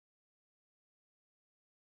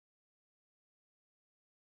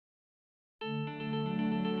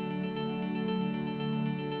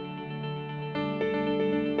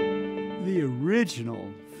The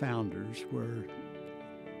original founders were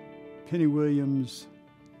Penny Williams,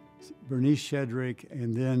 Bernice Shedrick,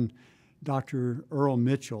 and then Dr. Earl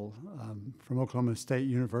Mitchell from Oklahoma State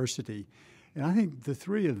University. And I think the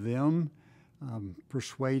three of them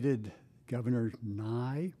persuaded Governor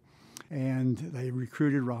Nye, and they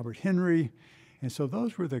recruited Robert Henry. And so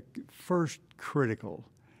those were the first critical.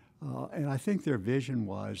 And I think their vision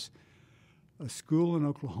was a school in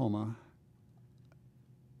Oklahoma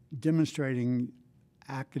demonstrating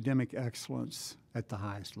academic excellence at the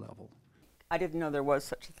highest level. I didn't know there was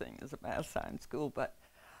such a thing as a math science school, but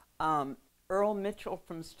Earl Mitchell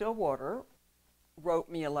from Stillwater wrote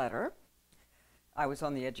me a letter. I was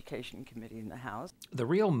on the education committee in the House. The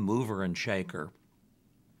real mover and shaker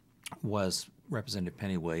was Representative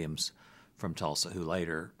Penny Williams from Tulsa, who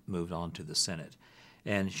later moved on to the Senate.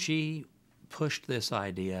 And she pushed this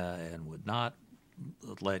idea and would not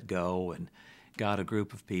let go and got a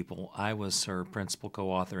group of people. I was her principal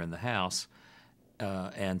co-author in the House,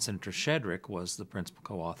 and Senator Shedrick was the principal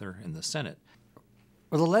co-author in the Senate.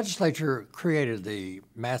 Well, the legislature created the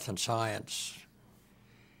Math and Science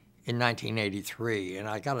in 1983, and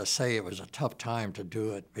I got to say it was a tough time to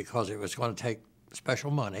do it because it was going to take special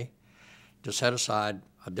money to set aside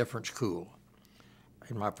a different school.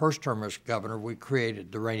 In my first term as governor, we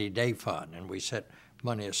created the Rainy Day Fund, and we set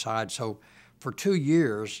money aside. So for 2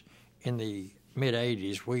 years in the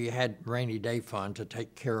mid-'80s, we had Rainy Day Fund to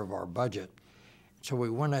take care of our budget. So we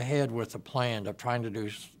went ahead with the plan of trying to do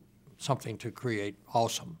something to create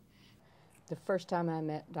awesome. The first time I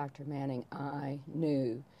met Dr. Manning, I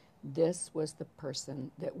knew this was the person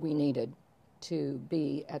that we needed to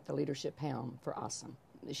be at the leadership helm for awesome.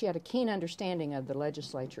 She had a keen understanding of the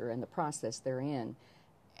legislature and the process therein,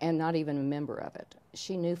 and not even a member of it.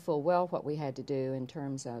 She knew full well what we had to do in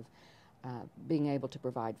terms of being able to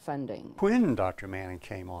provide funding. When Dr. Manning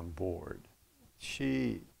came on board,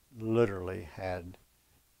 she literally had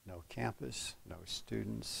no campus, no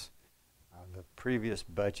students. The previous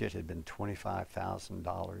budget had been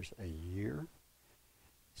 $25,000 a year.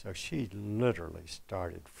 So she literally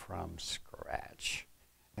started from scratch.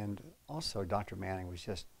 And also Dr. Manning was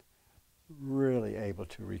just really able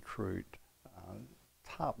to recruit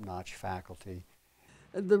top-notch faculty.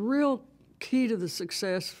 The real key to the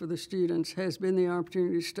success for the students has been the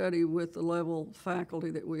opportunity to study with the level faculty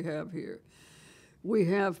that we have here. We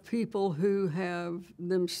have people who have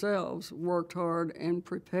themselves worked hard and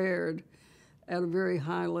prepared at a very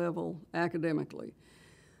high level academically.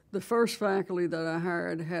 The first faculty that I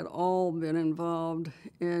hired had all been involved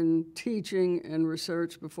in teaching and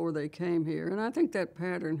research before they came here, and I think that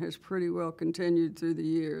pattern has pretty well continued through the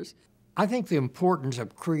years. I think the importance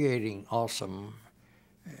of creating awesome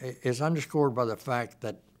is underscored by the fact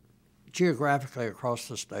that geographically across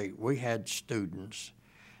the state, we had students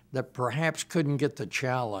that perhaps couldn't get the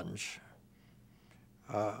challenge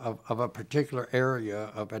of a particular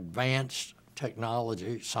area of advanced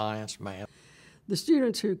technology, science, math. The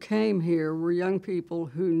students who came here were young people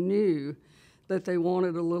who knew that they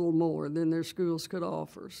wanted a little more than their schools could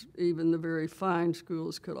offer, even the very fine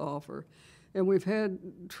schools could offer. And we've had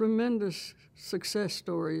tremendous success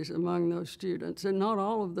stories among those students, and not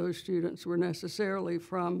all of those students were necessarily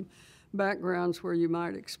from backgrounds where you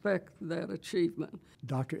might expect that achievement.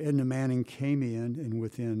 Dr. Edna Manning came in, and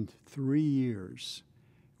within 3 years,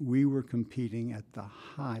 we were competing at the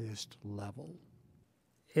highest level.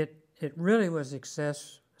 It really was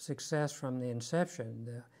success from the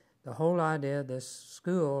inception. The whole idea of this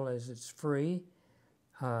school is it's free.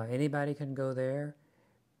 Anybody can go there.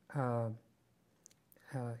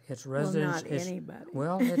 It's residents. Well, not anybody.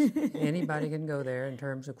 Well, anybody can go there in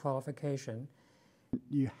terms of qualification.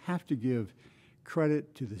 You have to give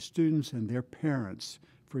credit to the students and their parents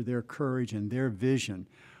for their courage and their vision.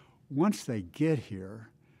 Once they get here,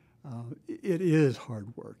 it is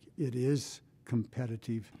hard work. It is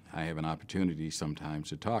competitive. I have an opportunity sometimes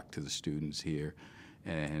to talk to the students here,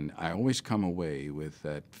 and I always come away with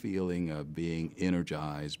that feeling of being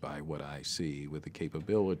energized by what I see, with the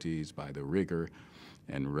capabilities, by the rigor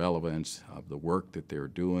and relevance of the work that they're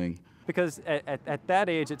doing. Because at that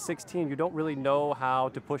age, at 16, you don't really know how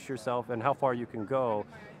to push yourself and how far you can go.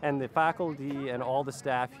 And the faculty and all the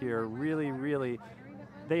staff here really,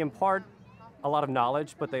 they impart a lot of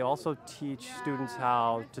knowledge, but they also teach students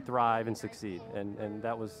how to thrive and succeed. And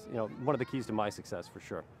that was, one of the keys to my success for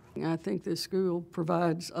sure. I think this school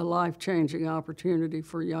provides a life-changing opportunity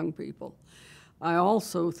for young people. I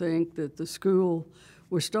also think that the school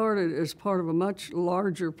was started as part of a much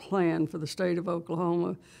larger plan for the state of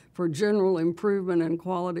Oklahoma for general improvement in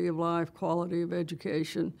quality of life, quality of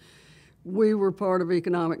education, We were part of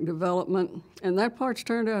economic development, and that part's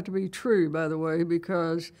turned out to be true, by the way,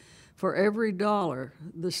 because for every dollar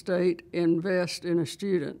the state invests in a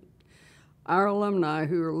student, our alumni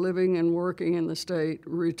who are living and working in the state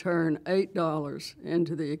return $8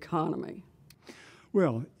 into the economy.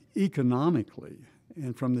 Well, economically,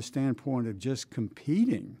 and from the standpoint of just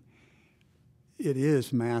competing, it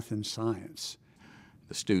is math and science.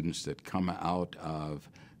 The students that come out of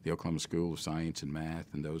the Oklahoma School of Science and Math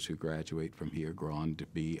and those who graduate from here go on to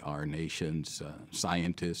be our nation's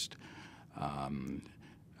scientists,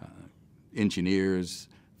 engineers,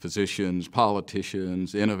 physicians,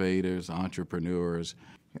 politicians, innovators, entrepreneurs.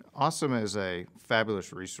 OSSM is a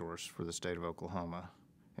fabulous resource for the state of Oklahoma.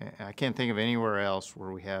 I can't think of anywhere else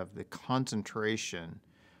where we have the concentration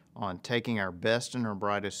on taking our best and our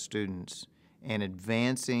brightest students and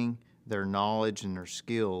advancing their knowledge and their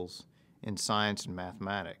skills in science and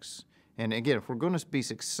mathematics. And again, if we're going to be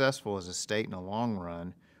successful as a state in the long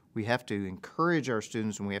run, we have to encourage our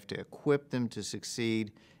students and we have to equip them to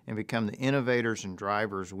succeed and become the innovators and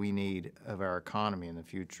drivers we need of our economy in the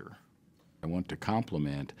future. I want to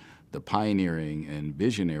compliment the pioneering and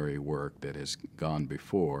visionary work that has gone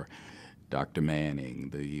before. Dr. Manning,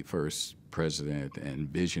 the first president and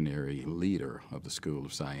visionary leader of the School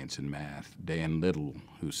of Science and Math, Dan Little,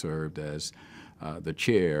 who served as the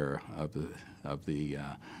chair of the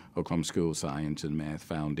Oklahoma School of Science and Math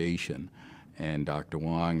Foundation, and Dr.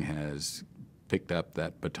 Wong has picked up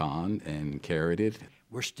that baton and carried it.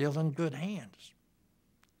 We're still in good hands.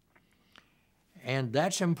 And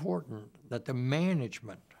that's important, that the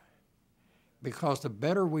management, because the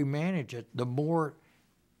better we manage it, the more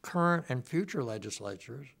current and future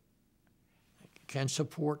legislatures can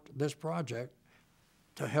support this project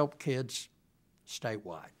to help kids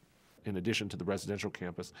statewide. In addition to the residential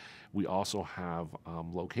campus, we also have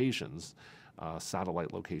locations,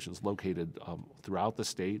 satellite locations located throughout the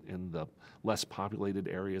state in the less populated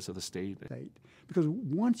areas of the state. Because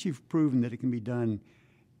once you've proven that it can be done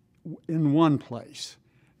in one place,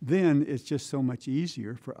 then it's just so much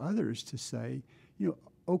easier for others to say, you know,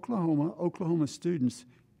 Oklahoma students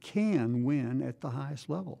can win at the highest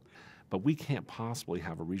level. But we can't possibly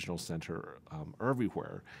have a regional center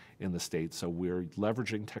everywhere in the state, so we're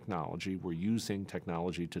leveraging technology. We're using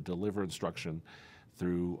technology to deliver instruction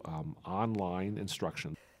through online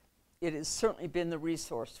instruction. It has certainly been the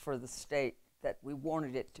resource for the state that we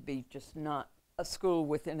wanted it to be just not a school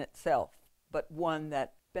within itself, but one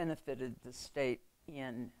that benefited the state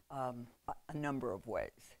in a number of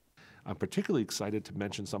ways. I'm particularly excited to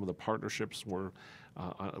mention some of the partnerships we're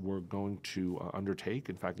going to undertake.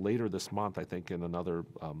 In fact, later this month, I think in another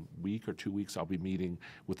week or 2 weeks, I'll be meeting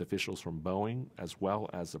with officials from Boeing, as well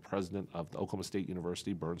as the president of the Oklahoma State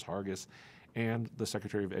University, Burns Hargis, and the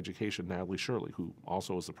Secretary of Education, Natalie Shirley, who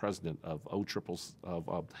also is the president of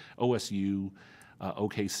OSU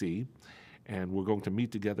OKC. And we're going to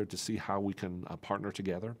meet together to see how we can partner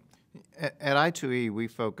together. At I2E, we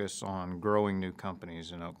focus on growing new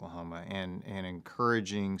companies in Oklahoma and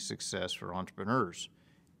encouraging success for entrepreneurs.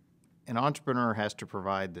 An entrepreneur has to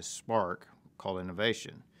provide the spark called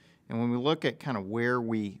innovation. And when we look at kind of where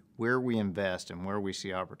we invest and where we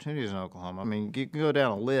see opportunities in Oklahoma, I mean, you can go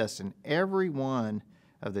down a list, and every one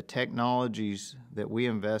of the technologies that we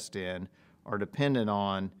invest in are dependent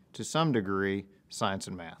on, to some degree, science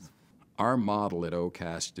and math. Our model at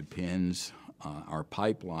OCAS depends, our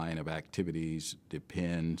pipeline of activities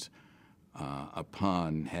depends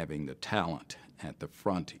upon having the talent at the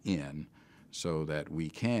front end so that we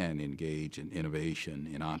can engage in innovation,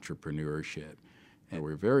 in entrepreneurship. And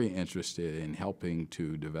we're very interested in helping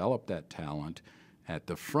to develop that talent at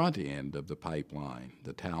the front end of the pipeline,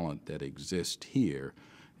 the talent that exists here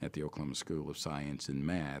at the Oklahoma School of Science and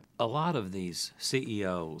Math. A lot of these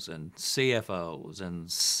CEOs and CFOs and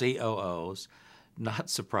COOs, not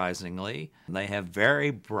surprisingly, they have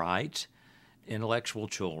very bright intellectual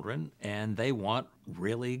children, and they want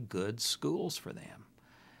really good schools for them.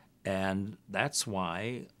 And that's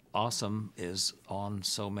why OSSM is on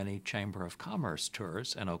so many Chamber of Commerce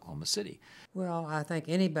tours in Oklahoma City. Well, I think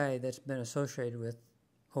anybody that's been associated with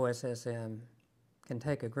OSSM can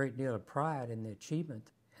take a great deal of pride in the achievement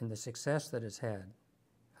and the success that it's had.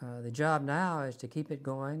 The job now is to keep it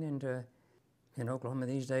going, and in Oklahoma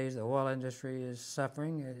these days, the oil industry is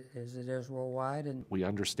suffering as it is worldwide. And we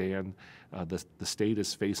understand the state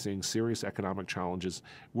is facing serious economic challenges.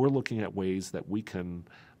 We're looking at ways that we can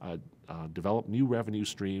develop new revenue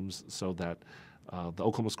streams so that the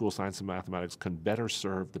Oklahoma School of Science and Mathematics can better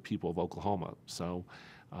serve the people of Oklahoma. So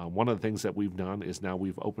one of the things that we've done is now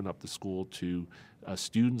we've opened up the school to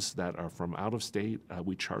students that are from out of state.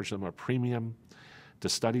 We charge them a premium to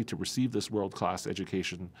study, to receive this world-class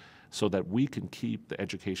education so that we can keep the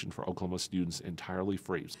education for Oklahoma students entirely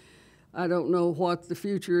free. I don't know what the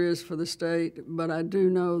future is for the state, but I do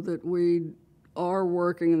know that we are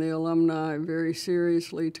working the alumni very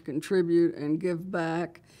seriously to contribute and give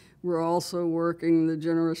back. We're also working the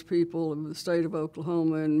generous people of the state of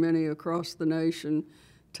Oklahoma and many across the nation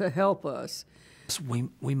to help us.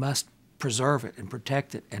 We must preserve it and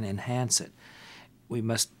protect it and enhance it. We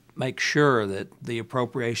must make sure that the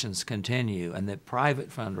appropriations continue and that private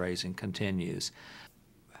fundraising continues.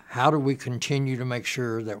 How do we continue to make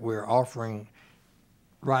sure that we're offering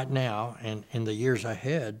right now and in the years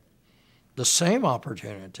ahead the same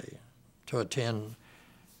opportunity to attend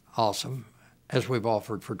OSSM as we've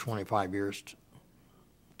offered for 25 years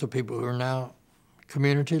to people who are now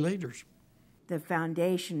community leaders? The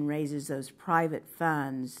foundation raises those private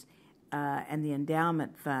funds and the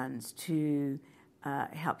endowment funds to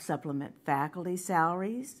help supplement faculty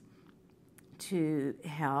salaries, to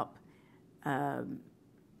help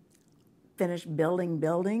finish building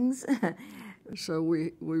buildings. So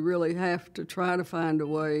we really have to try to find a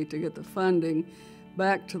way to get the funding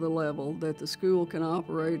back to the level that the school can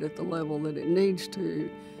operate at the level that it needs to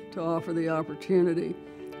offer the opportunity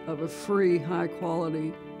of a free,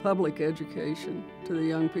 high-quality public education to the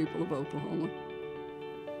young people of Oklahoma.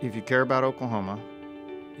 If you care about Oklahoma,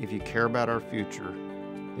 if you care about our future,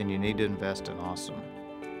 then you need to invest in OSSM,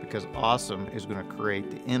 because OSSM is going to create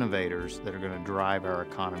the innovators that are going to drive our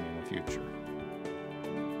economy in the future.